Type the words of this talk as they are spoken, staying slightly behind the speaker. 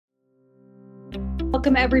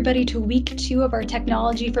Welcome everybody to week 2 of our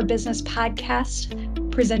Technology for Business podcast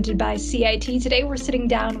presented by CIT. Today we're sitting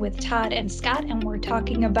down with Todd and Scott and we're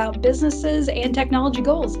talking about businesses and technology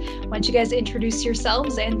goals. Why don't you guys introduce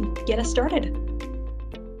yourselves and get us started?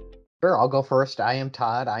 Sure, I'll go first. I am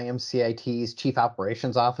Todd. I am CIT's Chief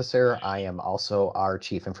Operations Officer. I am also our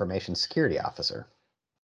Chief Information Security Officer.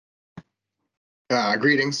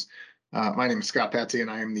 Greetings. My name is Scott Patsy, and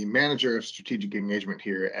I am the Manager of Strategic Engagement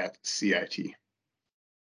here at CIT.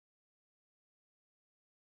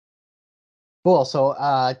 Cool. So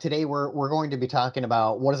today we're going to be talking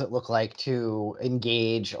about what does it look like to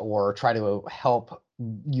engage or try to help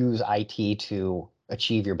use IT to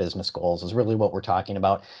achieve your business goals is really what we're talking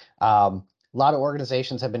about. A lot of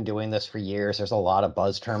organizations have been doing this for years. There's a lot of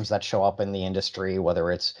buzz terms that show up in the industry,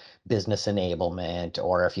 whether it's business enablement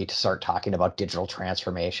or if you start talking about digital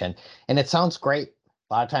transformation. And it sounds great.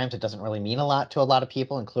 A lot of times it doesn't really mean a lot to a lot of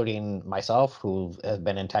people, including myself, who has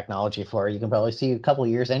been in technology for, you can probably see, a couple of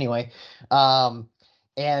years anyway.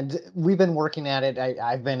 And we've been working at it.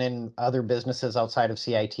 I've been in other businesses outside of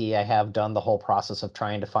CIT. I have done the whole process of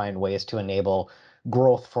trying to find ways to enable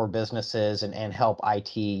growth for businesses and help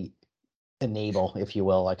IT enable, if you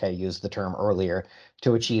will, like I used the term earlier,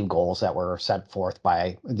 to achieve goals that were set forth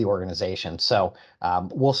by the organization. So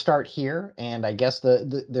we'll start here. And I guess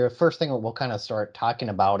the first thing we'll kind of start talking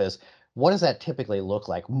about is what does that typically look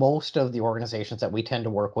like? Most of the organizations that we tend to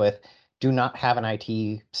work with do not have an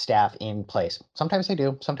IT staff in place. Sometimes they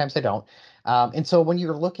do, sometimes they don't. And so when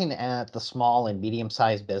you're looking at the small and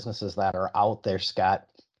medium-sized businesses that are out there, Scott,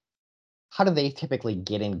 how do they typically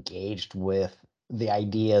get engaged with the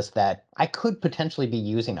ideas that I could potentially be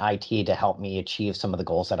using IT to help me achieve some of the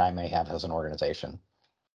goals that I may have as an organization?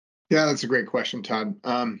 Yeah, that's a great question, Todd.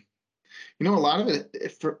 A lot of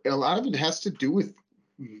it has to do with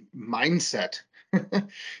mindset.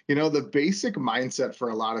 The basic mindset for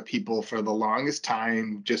a lot of people for the longest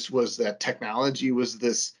time just was that technology was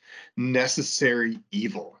this necessary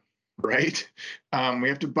evil, right? We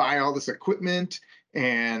have to buy all this equipment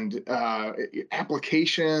and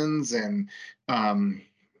applications and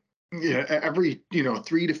every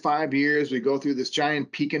 3 to 5 years we go through this giant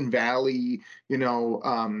peak and valley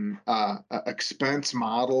expense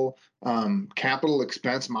model, capital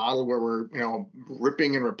expense model where we're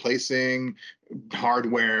ripping and replacing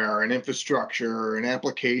hardware and infrastructure and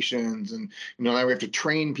applications, and now we have to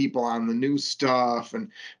train people on the new stuff, and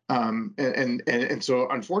so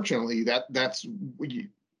unfortunately that's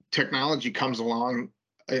technology comes along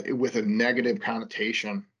with a negative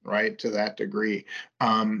connotation, right, to that degree.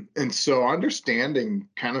 And so understanding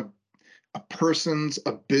kind of a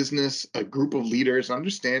business, a group of leaders,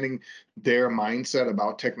 understanding their mindset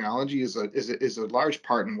about technology is a large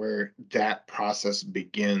part in where that process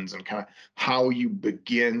begins, and kind of how you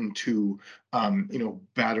begin to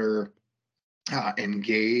better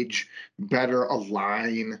engage, better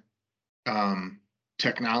align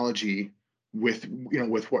technology with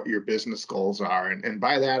what your business goals are, and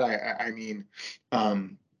by that I mean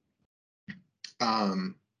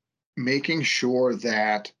making sure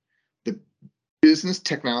that the business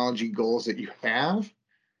technology goals that you have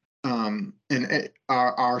and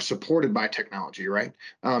are supported by technology, right?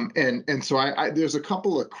 And so there's a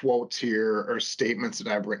couple of quotes here or statements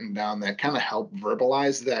that I've written down that kind of help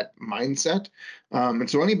verbalize that mindset. And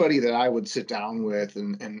so anybody that I would sit down with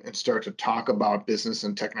and start to talk about business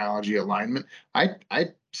and technology alignment, I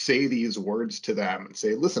say these words to them and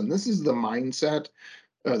say, listen, this is the mindset,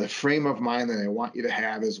 the frame of mind that I want you to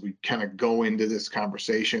have as we kind of go into this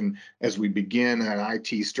conversation, as we begin an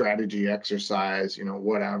IT strategy exercise,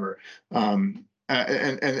 whatever. And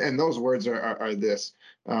those words are this: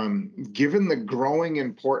 given the growing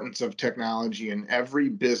importance of technology in every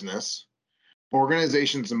business,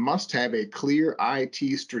 organizations must have a clear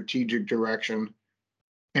IT strategic direction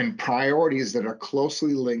and priorities that are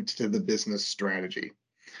closely linked to the business strategy.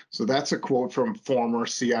 So that's a quote from former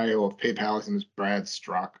CIO of PayPal. His name is Brad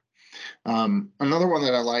Strzok. Another one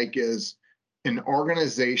that I like is an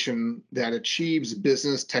organization that achieves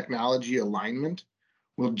business technology alignment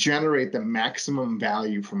will generate the maximum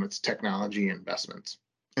value from its technology investments.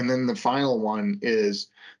 And then the final one is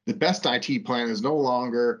the best IT plan is no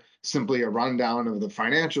longer simply a rundown of the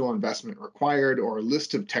financial investment required or a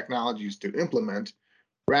list of technologies to implement.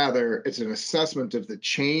 Rather, it's an assessment of the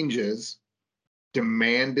changes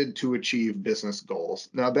demanded to achieve business goals.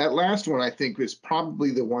 Now, that last one, I think, is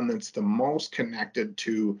probably the one that's the most connected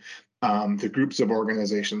to the groups of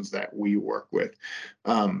organizations that we work with,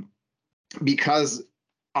 because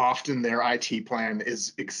often their IT plan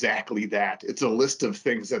is exactly that. It's a list of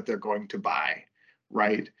things that they're going to buy,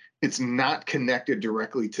 right? It's not connected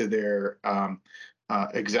directly to their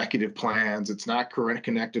executive plans. It's not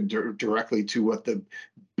connected directly to what the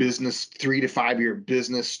business 3 to 5 year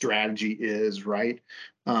business strategy is, right?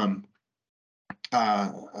 Um,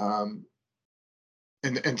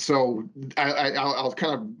 and so I'll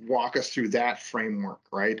kind of walk us through that framework,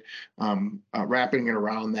 right? Wrapping it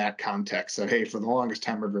around that context that, hey, for the longest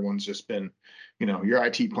time, everyone's just been, your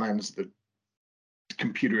IT plan is the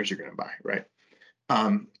computers you're going to buy, right?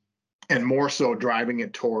 And more so driving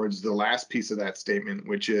it towards the last piece of that statement,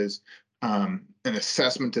 which is an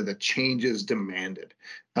assessment of the changes demanded.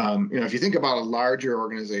 If you think about a larger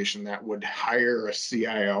organization that would hire a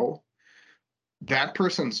CIO, that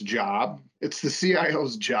person's job, it's the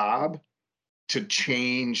CIO's job to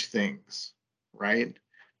change things, right?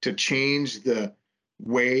 To change the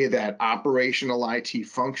way that operational IT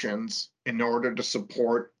functions in order to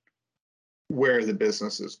support where the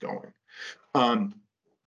business is going.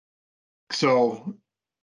 So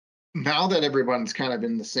now that everyone's kind of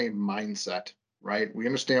in the same mindset, right? We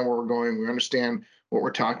understand where we're going. We understand what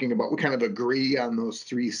we're talking about. We kind of agree on those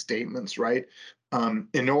three statements, right?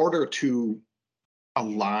 In order to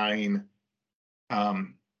align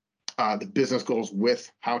the business goals with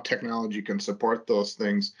how technology can support those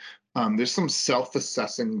things, there's some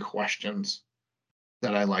self-assessing questions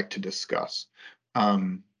that I like to discuss.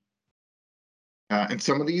 And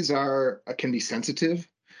some of these can be sensitive,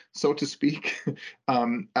 so to speak,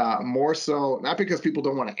 more so, not because people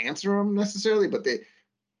don't want to answer them necessarily, but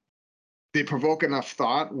they provoke enough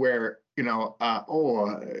thought where,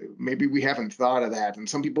 maybe we haven't thought of that. And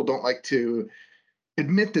some people don't like to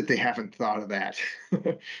admit that they haven't thought of that,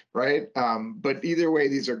 right? But either way,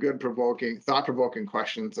 these are good thought-provoking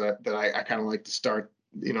questions that I kind of like to start,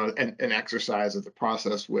 an exercise of the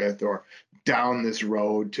process with, or down this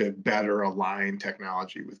road to better align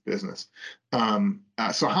technology with business.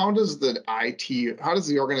 So how does the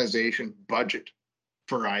organization budget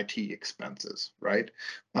for IT expenses, right?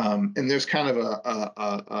 And there's kind of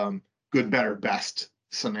a good, better, best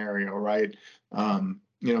scenario, right?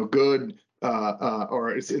 Good,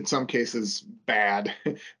 or it's in some cases bad,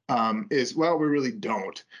 is, well, we really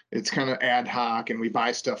don't. It's kind of ad hoc, and we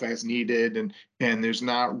buy stuff as needed, and there's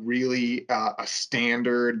not really a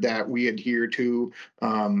standard that we adhere to.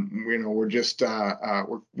 We're just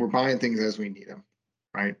we're buying things as we need them,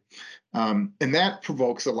 right? And that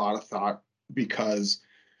provokes a lot of thought, because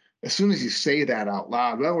as soon as you say that out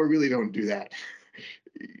loud, well, we really don't do that.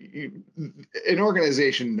 An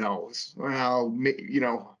organization knows, well,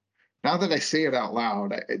 now that I say it out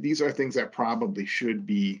loud, these are things I probably should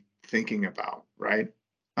be thinking about, right?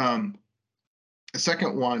 The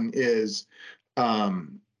second one is, how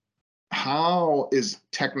is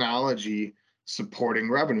technology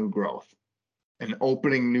supporting revenue growth and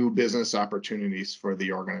opening new business opportunities for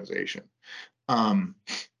the organization?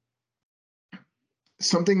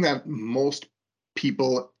 Something that most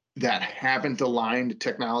people that haven't aligned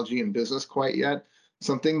technology and business quite yet,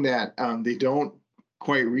 something that they don't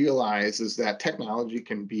quite realize, is that technology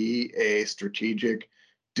can be a strategic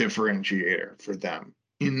differentiator for them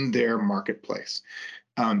in their marketplace.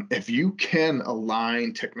 If you can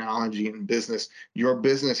align technology and business, your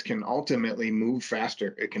business can ultimately move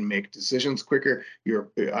faster. It can make decisions quicker.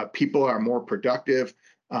 Your people are more productive.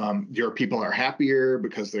 Your people are happier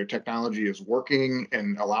because their technology is working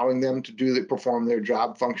and allowing them to perform their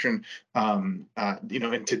job function.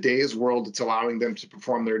 In today's world, it's allowing them to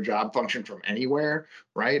perform their job function from anywhere,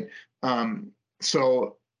 right?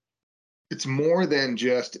 So it's more than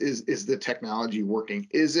just, is the technology working?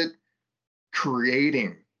 Is it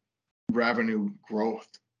creating revenue growth?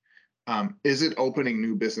 Is it opening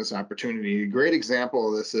new business opportunity? A great example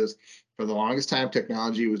of this is, for the longest time,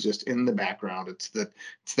 technology was just in the background. It's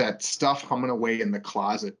that stuff humming away in the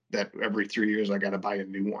closet that every 3 years I got to buy a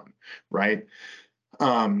new one, right?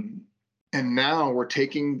 And now we're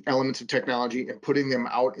taking elements of technology and putting them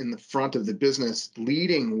out in the front of the business,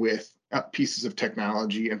 leading with pieces of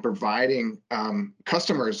technology and providing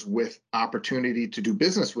customers with opportunity to do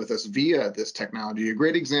business with us via this technology. A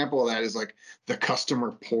great example of that is like the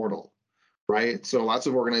customer portal, right? So lots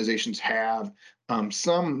of organizations have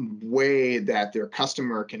some way that their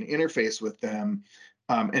customer can interface with them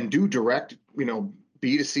and do direct,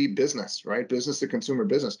 B2C business, right? Business to consumer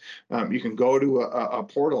business. You can go to a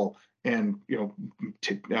portal and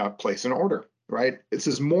place an order, right? This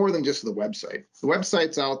is more than just the website. The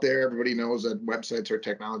website's out there. Everybody knows that websites are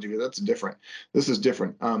technology, but that's different. This is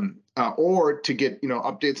different. Or to get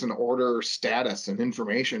updates and order status and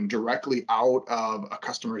information directly out of a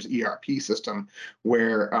customer's ERP system,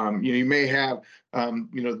 where you may have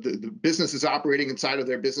the business is operating inside of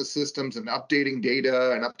their business systems and updating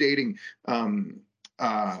data and updating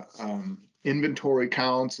inventory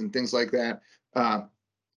counts and things like that,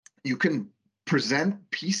 you can present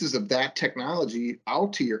pieces of that technology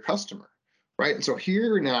out to your customer, right? And so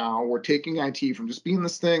here now we're taking IT from just being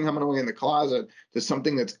this thing humming away in the closet to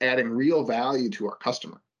something that's adding real value to our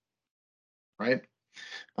customer, right?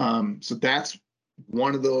 So that's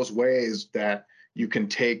one of those ways that you can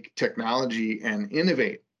take technology and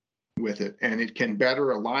innovate with it, and it can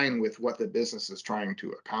better align with what the business is trying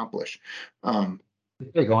to accomplish.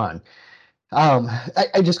 Go on.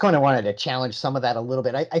 I just kind of wanted to challenge some of that a little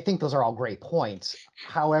bit. I think those are all great points.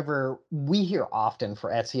 However, we hear often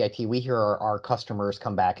at CIT, we hear our customers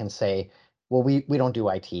come back and say, well, we don't do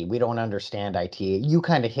IT. We don't understand IT. You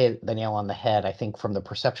kind of hit the nail on the head, I think, from the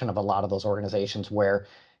perception of a lot of those organizations where,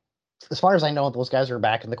 as far as I know, those guys are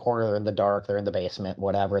back in the corner, they're in the dark, they're in the basement,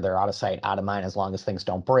 whatever. They're out of sight, out of mind, as long as things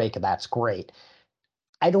don't break. That's great.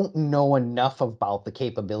 I don't know enough about the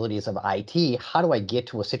capabilities of IT. How do I get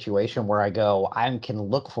to a situation where I go, I can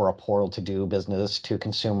look for a portal to do business to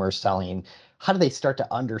consumers selling? How do they start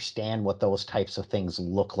to understand what those types of things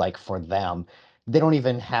look like for them? They don't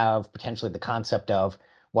even have potentially the concept of,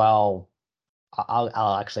 well,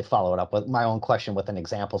 I'll actually follow it up with my own question with an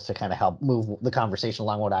example to kind of help move the conversation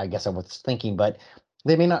along what I guess I was thinking, but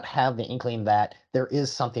they may not have the inkling that there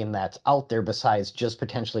is something that's out there besides just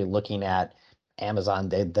potentially looking at Amazon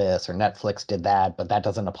did this or Netflix did that, but that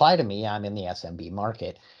doesn't apply to me. I'm in the SMB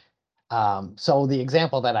market. So the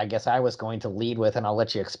example that I guess I was going to lead with, and I'll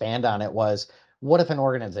let you expand on it, was what if an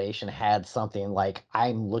organization had something like,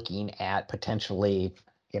 I'm looking at potentially,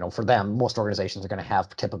 for them, most organizations are going to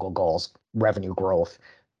have typical goals: revenue growth,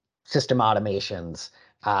 system automations,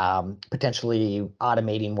 potentially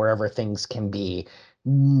automating wherever things can be.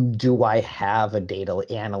 Do I have a data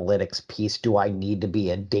analytics piece? Do I need to be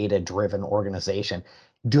a data-driven organization?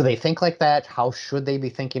 Do they think like that? How should they be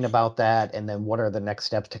thinking about that? And then what are the next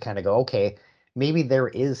steps to kind of go, okay, maybe there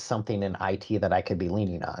is something in IT that I could be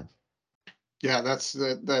leaning on? Yeah, that's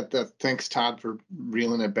that. Thanks, Todd, for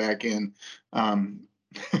reeling it back in. Um,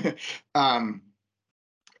 um,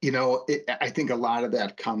 I think a lot of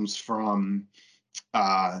that comes from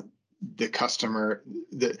the customer,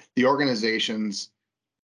 the organization's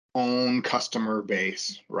own customer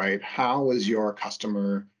base, right? How is your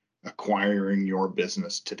customer acquiring your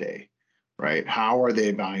business today, right? How are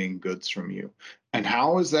they buying goods from you? And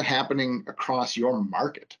how is that happening across your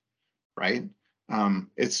market, right?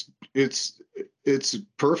 It's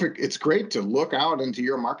perfect. It's great to look out into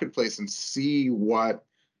your marketplace and see what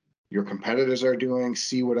your competitors are doing,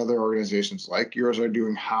 see what other organizations like yours are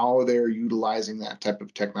doing, how they're utilizing that type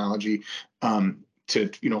of technology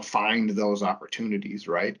to find those opportunities,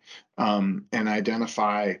 right? And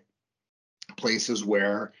identify places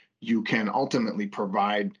where you can ultimately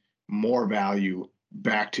provide more value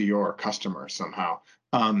back to your customer somehow.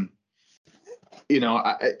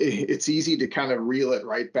 It's easy to kind of reel it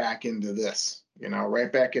right back into this,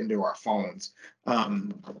 right back into our phones.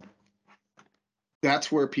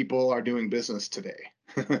 That's where people are doing business today,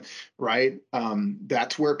 right?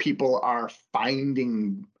 That's where people are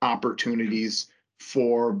finding opportunities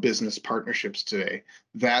for business partnerships today.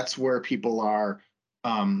 That's where people are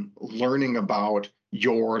learning about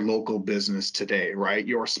your local business today, right?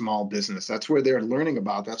 Your small business. That's where they're learning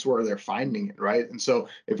about. That's where they're finding it, right? And so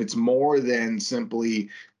if it's more than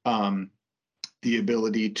simply the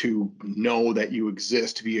ability to know that you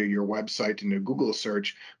exist via your website and a Google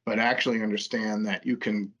search, but actually understand that you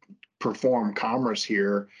can perform commerce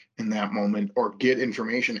here in that moment or get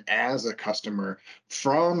information as a customer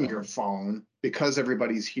from your phone because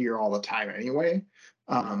everybody's here all the time anyway,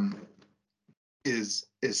 is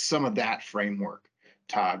some of that framework,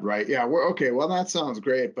 Todd, right? Yeah, we're okay. Well, that sounds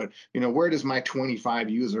great, but where does my 25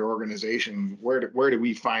 user organization, where do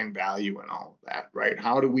we find value in all of that, right?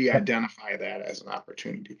 How do we identify that as an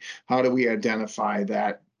opportunity? How do we identify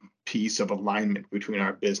that piece of alignment between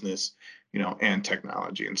our business, and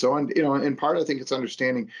technology? And so, in part, I think it's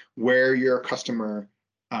understanding where your customer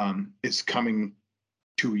is coming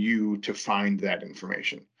to you to find that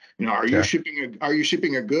information. Are you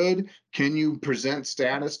shipping a good? Can you present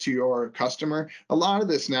status to your customer? A lot of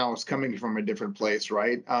this now is coming from a different place,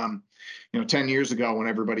 right? 10 years ago, when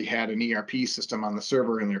everybody had an ERP system on the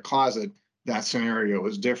server in their closet, that scenario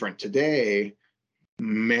was different. Today,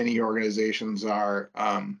 many organizations are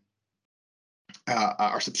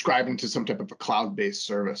subscribing to some type of a cloud-based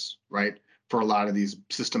service, right? For a lot of these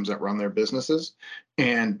systems that run their businesses.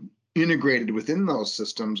 And integrated within those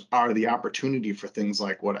systems are the opportunity for things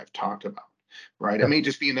like what I've talked about, right? Sure. It may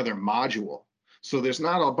just be another module. So there's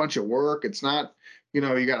not a bunch of work. It's not, you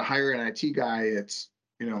got to hire an IT guy. It's,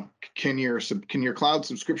 can your cloud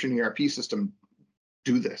subscription ERP system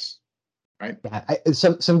do this, right? Yeah,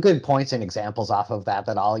 some good points and examples off of that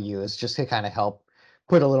I'll use just to kind of help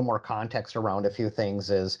put a little more context around a few things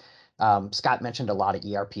is Scott mentioned a lot of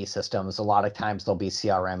ERP systems. A lot of times there'll be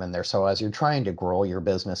CRM in there. So as you're trying to grow your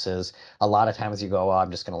businesses, a lot of times you go, oh, I'm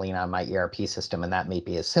just going to lean on my ERP system. And that may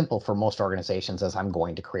be as simple for most organizations as I'm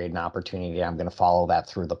going to create an opportunity. I'm going to follow that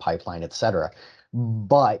through the pipeline, et cetera.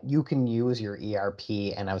 But you can use your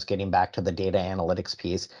ERP, and I was getting back to the data analytics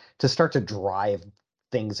piece, to start to drive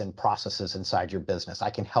things and processes inside your business. I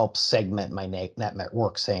can help segment my net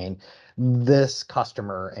network saying this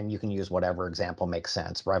customer, and you can use whatever example makes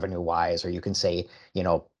sense revenue wise, or you can say,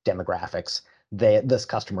 demographics. This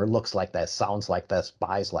customer looks like this, sounds like this,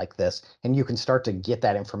 buys like this, and you can start to get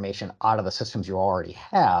that information out of the systems you already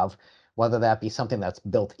have, whether that be something that's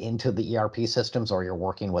built into the ERP systems or you're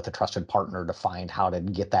working with a trusted partner to find how to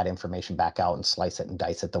get that information back out and slice it and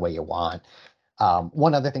dice it the way you want.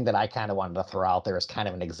 One other thing that I kind of wanted to throw out there is kind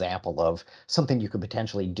of an example of something you could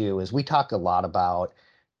potentially do is we talk a lot about,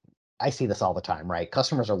 I see this all the time, right?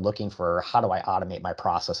 Customers are looking for how do I automate my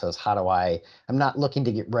processes? I'm not looking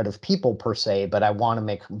to get rid of people per se, but I want to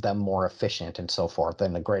make them more efficient and so forth.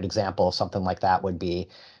 And a great example of something like that would be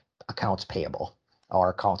accounts payable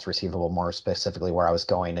or accounts receivable, more specifically where I was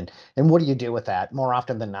going. And what do you do with that? More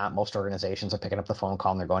often than not, most organizations are picking up the phone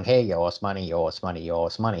call and they're going, hey, you owe us money, you owe us money, you owe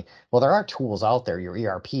us money. Well, there are tools out there, your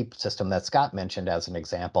ERP system that Scott mentioned as an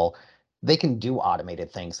example. They can do automated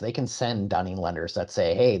things. They can send dunning letters that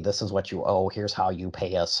say, hey, this is what you owe, here's how you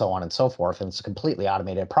pay us, so on and so forth. And it's a completely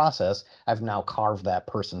automated process. I've now carved that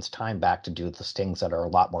person's time back to do the things that are a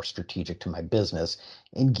lot more strategic to my business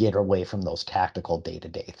and get away from those tactical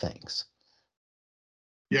day-to-day things.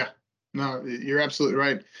 Yeah, no, you're absolutely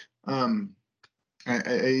right. I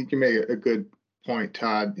you can make a good point,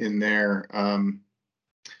 Todd, in there.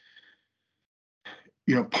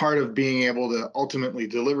 Part of being able to ultimately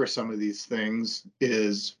deliver some of these things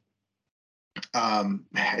is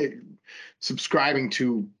subscribing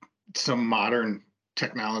to some modern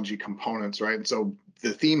technology components, right? And so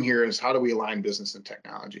the theme here is how do we align business and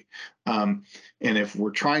technology? And if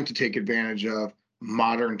we're trying to take advantage of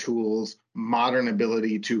modern tools, modern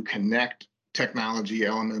ability to connect technology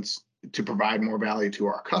elements to provide more value to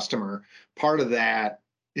our customer, part of that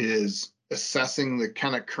is assessing the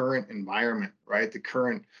kind of current environment, right? The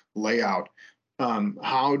current layout.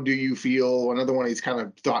 How do you feel? Another one of these kind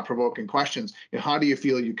of thought-provoking questions. How do you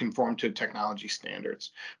feel you conform to technology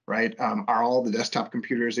standards, right? Are all the desktop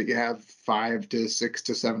computers that you have 5 to 6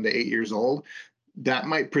 to 7 to 8 years old? That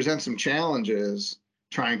might present some challenges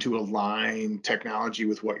trying to align technology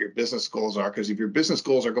with what your business goals are. Because if your business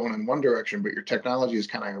goals are going in one direction, but your technology is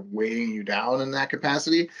kind of weighing you down in that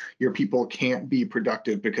capacity, your people can't be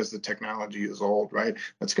productive because the technology is old, right?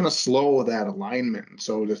 That's going to slow that alignment.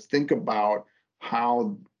 So to think about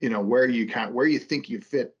how, where you think you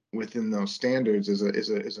fit within those standards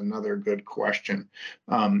is another good question.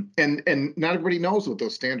 And not everybody knows what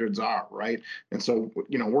those standards are, right? And so,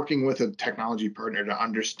 working with a technology partner to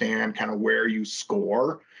understand kind of where you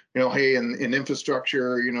score, hey, in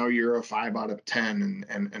infrastructure, you're a 5 out of 10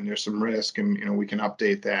 and there's some risk, and we can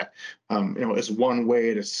update that, is one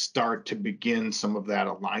way to start to begin some of that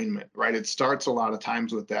alignment, right? It starts a lot of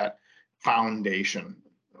times with that foundation,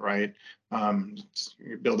 right?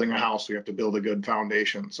 You're building a house, you have to build a good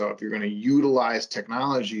foundation. So if you're going to utilize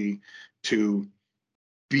technology to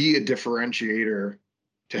be a differentiator,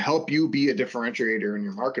 to help you be a differentiator in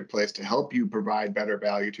your marketplace, to help you provide better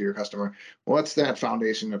value to your customer, what's that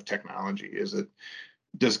foundation of technology?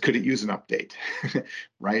 Could it use an update,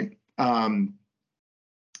 right? And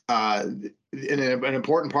an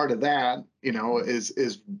important part of that,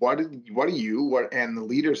 is what do you and the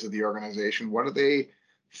leaders of the organization, what do they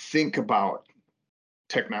think about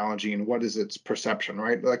technology and what is its perception,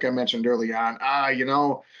 right? Like I mentioned early on,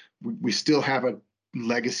 we still have a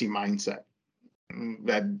legacy mindset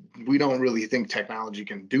that we don't really think technology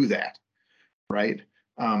can do that, right?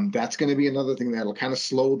 That's going to be another thing that'll kind of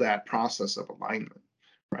slow that process of alignment,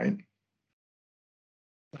 right?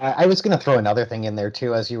 I was going to throw another thing in there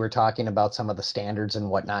too, as you were talking about some of the standards and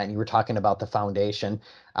whatnot, and you were talking about the foundation.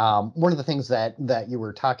 One of the things that you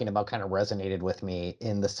were talking about kind of resonated with me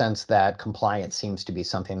in the sense that compliance seems to be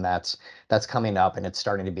something that's coming up, and it's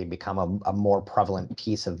starting to become a more prevalent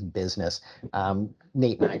piece of business.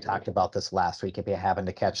 Nate and I talked about this last week if you happen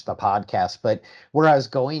to catch the podcast, but where I was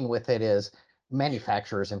going with it is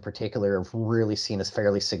manufacturers in particular have really seen a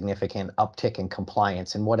fairly significant uptick in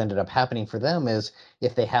compliance. And what ended up happening for them is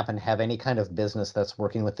if they happen to have any kind of business that's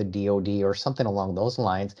working with the DoD or something along those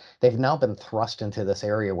lines, they've now been thrust into this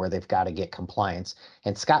area where they've got to get compliance.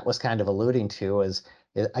 And Scott was kind of alluding to is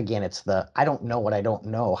Again, it's I don't know what I don't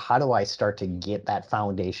know. How do I start to get that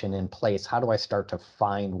foundation in place? How do I start to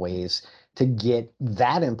find ways to get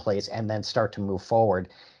that in place and then start to move forward?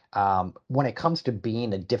 When it comes to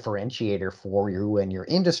being a differentiator for you and your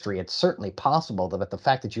industry, it's certainly possible that the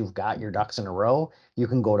fact that you've got your ducks in a row, you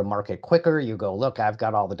can go to market quicker. You go, look, I've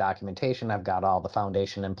got all the documentation, I've got all the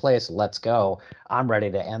foundation in place. Let's go. I'm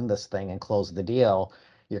ready to end this thing and close the deal.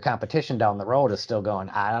 Your competition down the road is still going,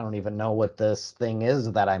 I don't even know what this thing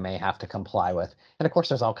is that I may have to comply with. And of course,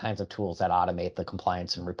 there's all kinds of tools that automate the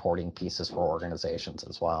compliance and reporting pieces for organizations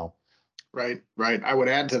as well. Right, right. I would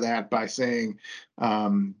add to that by saying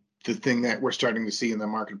the thing that we're starting to see in the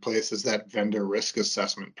marketplace is that vendor risk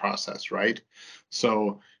assessment process, right?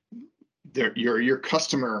 So your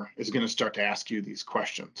customer is going to start to ask you these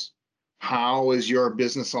questions. How is your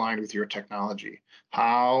business aligned with your technology?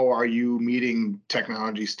 How are you meeting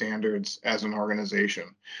technology standards as an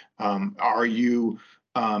organization? Have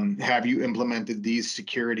you implemented these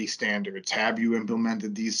security standards? Have you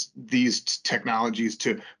implemented these technologies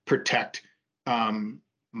to protect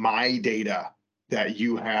my data that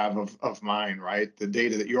you have of mine, right? The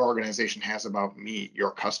data that your organization has about me,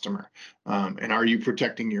 your customer. And are you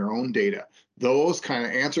protecting your own data?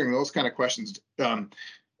 Answering those kind of questions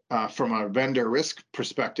from a vendor risk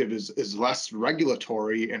perspective is less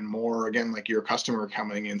regulatory and more, again, like your customer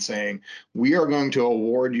coming in saying, we are going to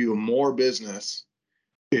award you more business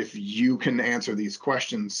if you can answer these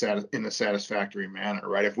questions in a satisfactory manner,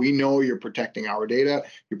 right? If we know you're protecting our data,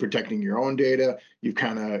 you're protecting your own data, you've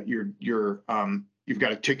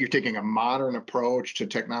taking a modern approach to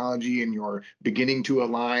technology and you're beginning to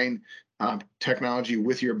align technology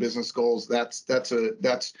with your business goals. You're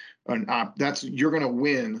going to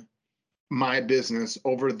win my business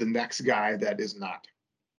over the next guy that is not.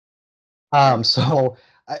 So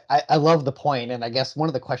I love the point, and I guess one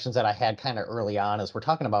of the questions that I had kind of early on is we're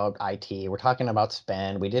talking about IT, we're talking about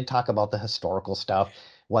spend, we did talk about the historical stuff,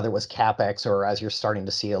 whether it was CapEx or as you're starting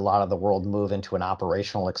to see a lot of the world move into an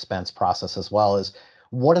operational expense process as well as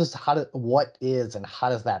what is and how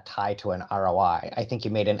does that tie to an ROI? I think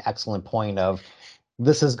you made an excellent point of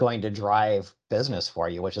this is going to drive business for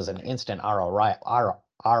you, which is an instant ROI.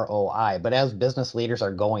 But as business leaders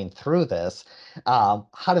are going through this,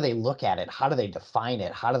 how do they look at it? How do they define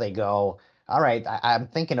it? How do they go, all right, I'm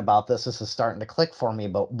thinking about this. This is starting to click for me,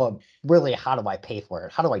 but really, how do I pay for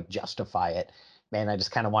it? How do I justify it? Man, I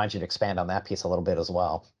just kind of wanted you to expand on that piece a little bit as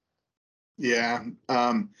well. Yeah.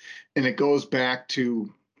 And it goes back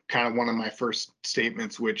to kind of one of my first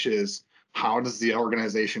statements, which is how does the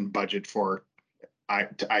organization budget for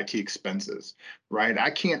IT expenses, right? I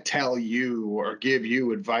can't tell you or give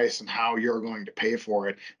you advice on how you're going to pay for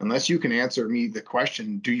it unless you can answer me the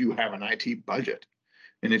question, do you have an IT budget?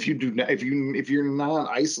 And if you do not, if you're not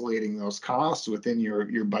isolating those costs within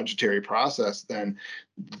your budgetary process, then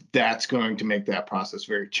that's going to make that process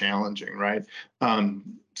very challenging, right?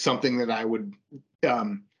 Something that I would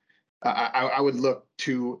look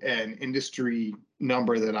to an industry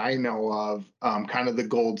number that I know of, kind of the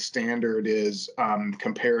gold standard is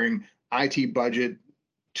comparing IT budget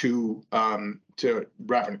to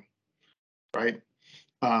revenue, right?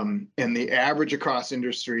 And the average across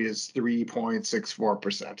industry is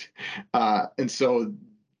 3.64%. And so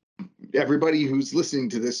everybody who's listening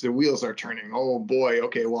to this, their wheels are turning. Oh boy,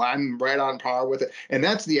 okay, well, I'm right on par with it. And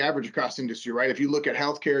that's the average across industry, right? If you look at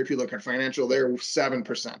healthcare, if you look at financial, they're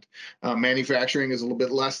 7%. Manufacturing is a little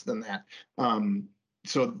bit less than that.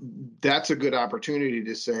 So that's a good opportunity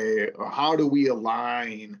to say, how do we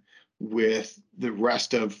align with the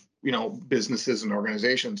rest of businesses and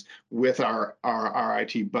organizations with our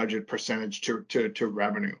IT budget percentage to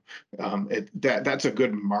revenue. That's a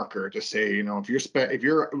good marker to say, if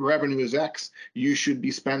your revenue is X, you should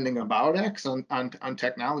be spending about X on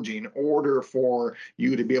technology in order for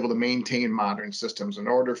you to be able to maintain modern systems, in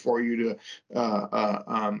order for you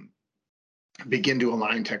to begin to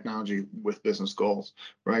align technology with business goals,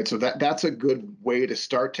 right? So that's a good way to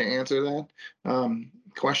start to answer that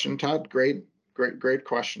question, Todd. Great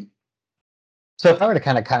question. So if I were to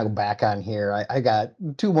kind of go back on here, I got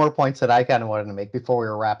two more points that I kind of wanted to make before we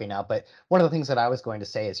were wrapping up. But one of the things that I was going to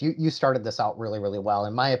say is you started this out really, really well.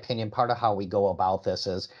 In my opinion, part of how we go about this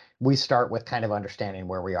is we start with kind of understanding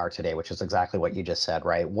where we are today, which is exactly what you just said,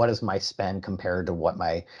 right? What is my spend compared to what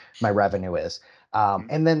my revenue is?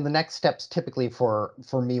 And then the next steps typically for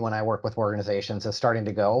me when I work with organizations is starting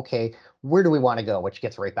to go, okay, where do we want to go? Which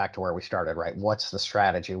gets right back to where we started, right? What's the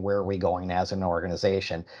strategy? Where are we going as an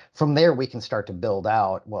organization? From there, we can start to build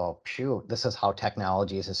out, well, shoot, this is how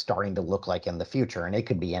technologies is starting to look like in the future. And it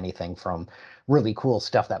could be anything from really cool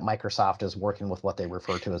stuff that Microsoft is working with what they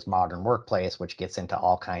refer to as modern workplace, which gets into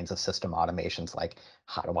all kinds of system automations, like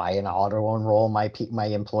how do I auto enroll my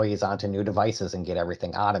employees onto new devices and get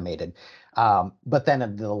everything automated. But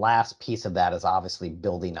then the last piece of that is obviously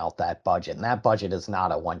building out that budget, and that budget is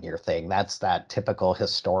not a 1 year thing. That's that typical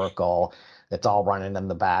historical, it's all running in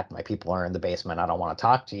the back, my people are in the basement, I don't want to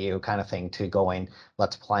talk to you kind of thing, to going,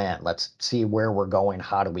 let's plan, let's see where we're going,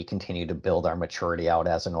 how do we continue to build our maturity out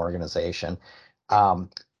as an organization. um,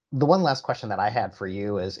 the one last question that I had for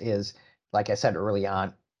you is like I said early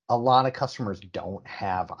on, a lot of customers don't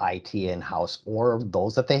have IT in-house, or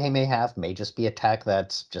those that they may have may just be a tech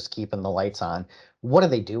that's just keeping the lights on. What do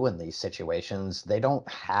they do in these situations? They don't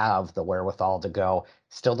have the wherewithal to go,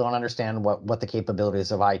 still don't understand what the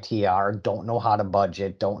capabilities of IT are, don't know how to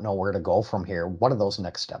budget, don't know where to go from here. What do those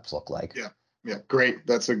next steps look like? Yeah. Yeah, great.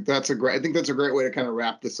 That's a great. I think that's a great way to kind of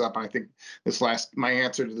wrap this up. And I think my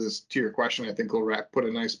answer to your question, I think will put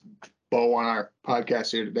a nice bow on our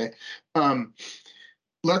podcast here today.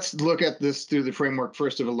 Let's look at this through the framework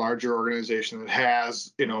first of a larger organization that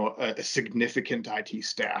has, a significant IT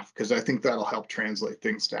staff, because I think that'll help translate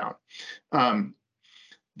things down.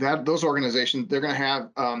 Those organizations, they're going to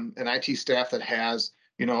have an IT staff that has,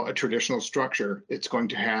 a traditional structure. It's going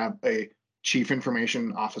to have a chief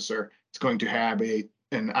information officer. It's going to have an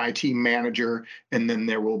IT manager, and then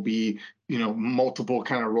there will be, multiple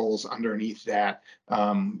kind of roles underneath that,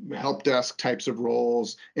 help desk types of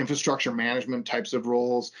roles, infrastructure management types of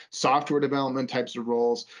roles, software development types of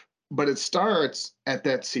roles. But it starts at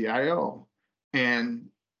that CIO. And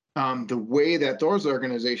the way that those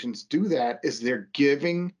organizations do that is they're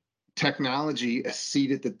giving technology a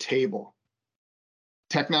seat at the table.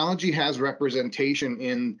 Technology has representation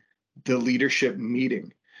in the leadership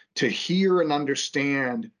meeting to hear and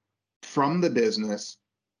understand from the business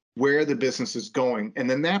where the business is going. And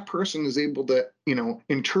then that person is able to,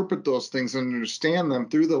 interpret those things and understand them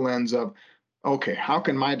through the lens of, okay, how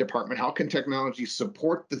can my department, how can technology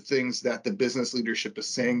support the things that the business leadership is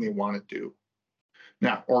saying they want to do?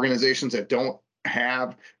 Now, organizations that don't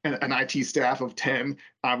have an IT staff of 10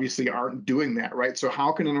 obviously aren't doing that, right? So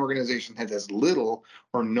how can an organization that has little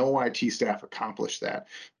or no IT staff accomplish that?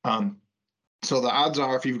 So the odds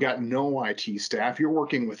are, if you've got no IT staff, you're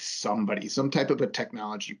working with somebody, some type of a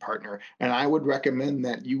technology partner. And I would recommend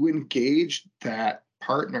that you engage that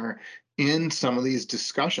partner in some of these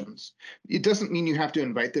discussions. It doesn't mean you have to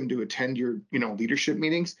invite them to attend your, leadership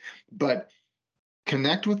meetings, but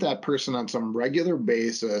connect with that person on some regular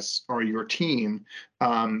basis, or your team,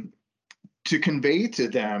 to convey to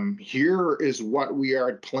them, here is what we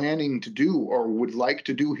are planning to do or would like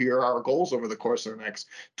to do. Here are our goals over the course of the next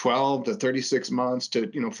 12 to 36 months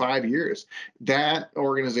to 5 years. That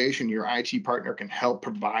organization, your IT partner, can help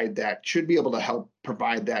provide that, should be able to help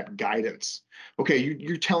provide that guidance. Okay,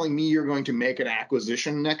 you're telling me you're going to make an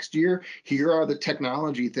acquisition next year. Here are the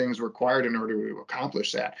technology things required in order to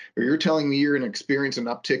accomplish that. Or you're telling me you're going to experience an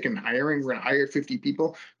uptick in hiring. We're going to hire 50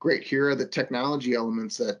 people. Great. Here are the technology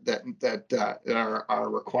elements that are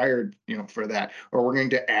required, for that. Or we're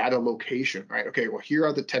going to add a location, right? Okay. Well, here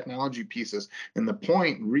are the technology pieces. And the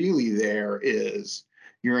point really there is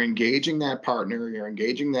you're engaging that partner. You're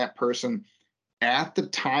engaging that person at the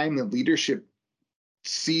time the leadership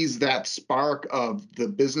sees that spark of the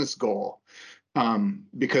business goal.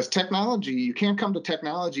 Because technology, you can't come to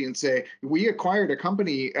technology and say, we acquired a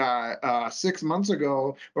company 6 months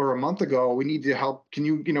ago or a month ago. We need to help.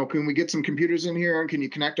 Can we get some computers in here and can you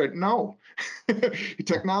connect it? No.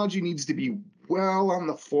 Technology needs to be well on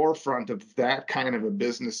the forefront of that kind of a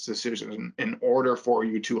business decision in order for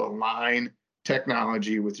you to align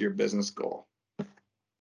technology with your business goal.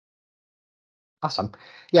 Awesome.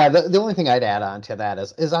 Yeah, the only thing I'd add on to that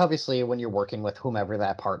is obviously when you're working with whomever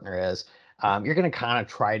that partner is, you're going to kind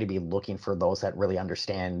of try to be looking for those that really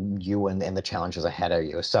understand you and the challenges ahead of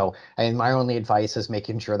you. So, my only advice is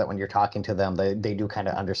making sure that when you're talking to them, they do kind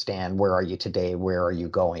of understand, where are you today, where are you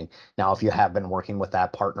going. Now, if you have been working with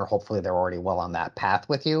that partner, hopefully they're already well on that path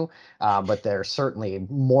with you, but they're certainly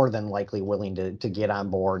more than likely willing to get on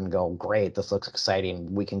board and go, great, this looks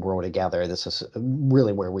exciting, we can grow together, this is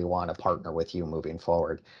really where we want to partner with you moving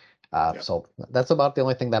forward. So that's about the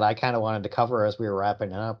only thing that I kind of wanted to cover as we were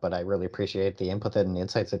wrapping it up, but I really appreciate the input and the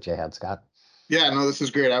insights that you had, Scott. Yeah, no, this is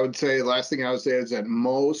great. I would say the last thing I would say is that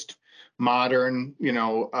most modern,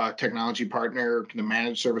 technology partner, the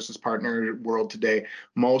managed services partner world today,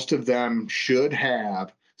 most of them should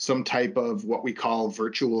have some type of what we call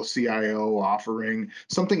virtual CIO offering,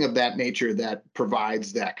 something of that nature that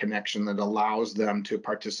provides that connection, that allows them to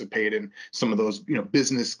participate in some of those,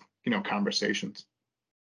 business, conversations.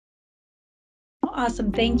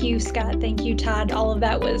 Awesome. Thank you, Scott. Thank you, Todd. All of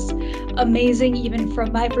that was amazing. Even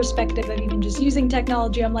from my perspective of even just using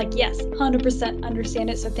technology, I'm like, yes, 100% understand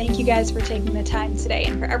it. So thank you guys for taking the time today.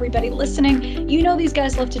 And for everybody listening, you know these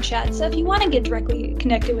guys love to chat. So if you want to get directly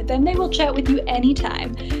connected with them, they will chat with you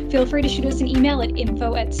anytime. Feel free to shoot us an email at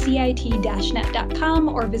info@cit-net.com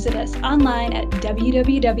or visit us online at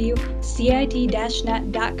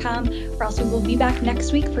www.cit-net.com. Or else we will be back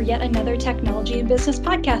next week for yet another technology and business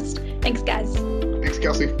podcast. Thanks, guys. Thanks,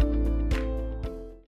 Kelsey.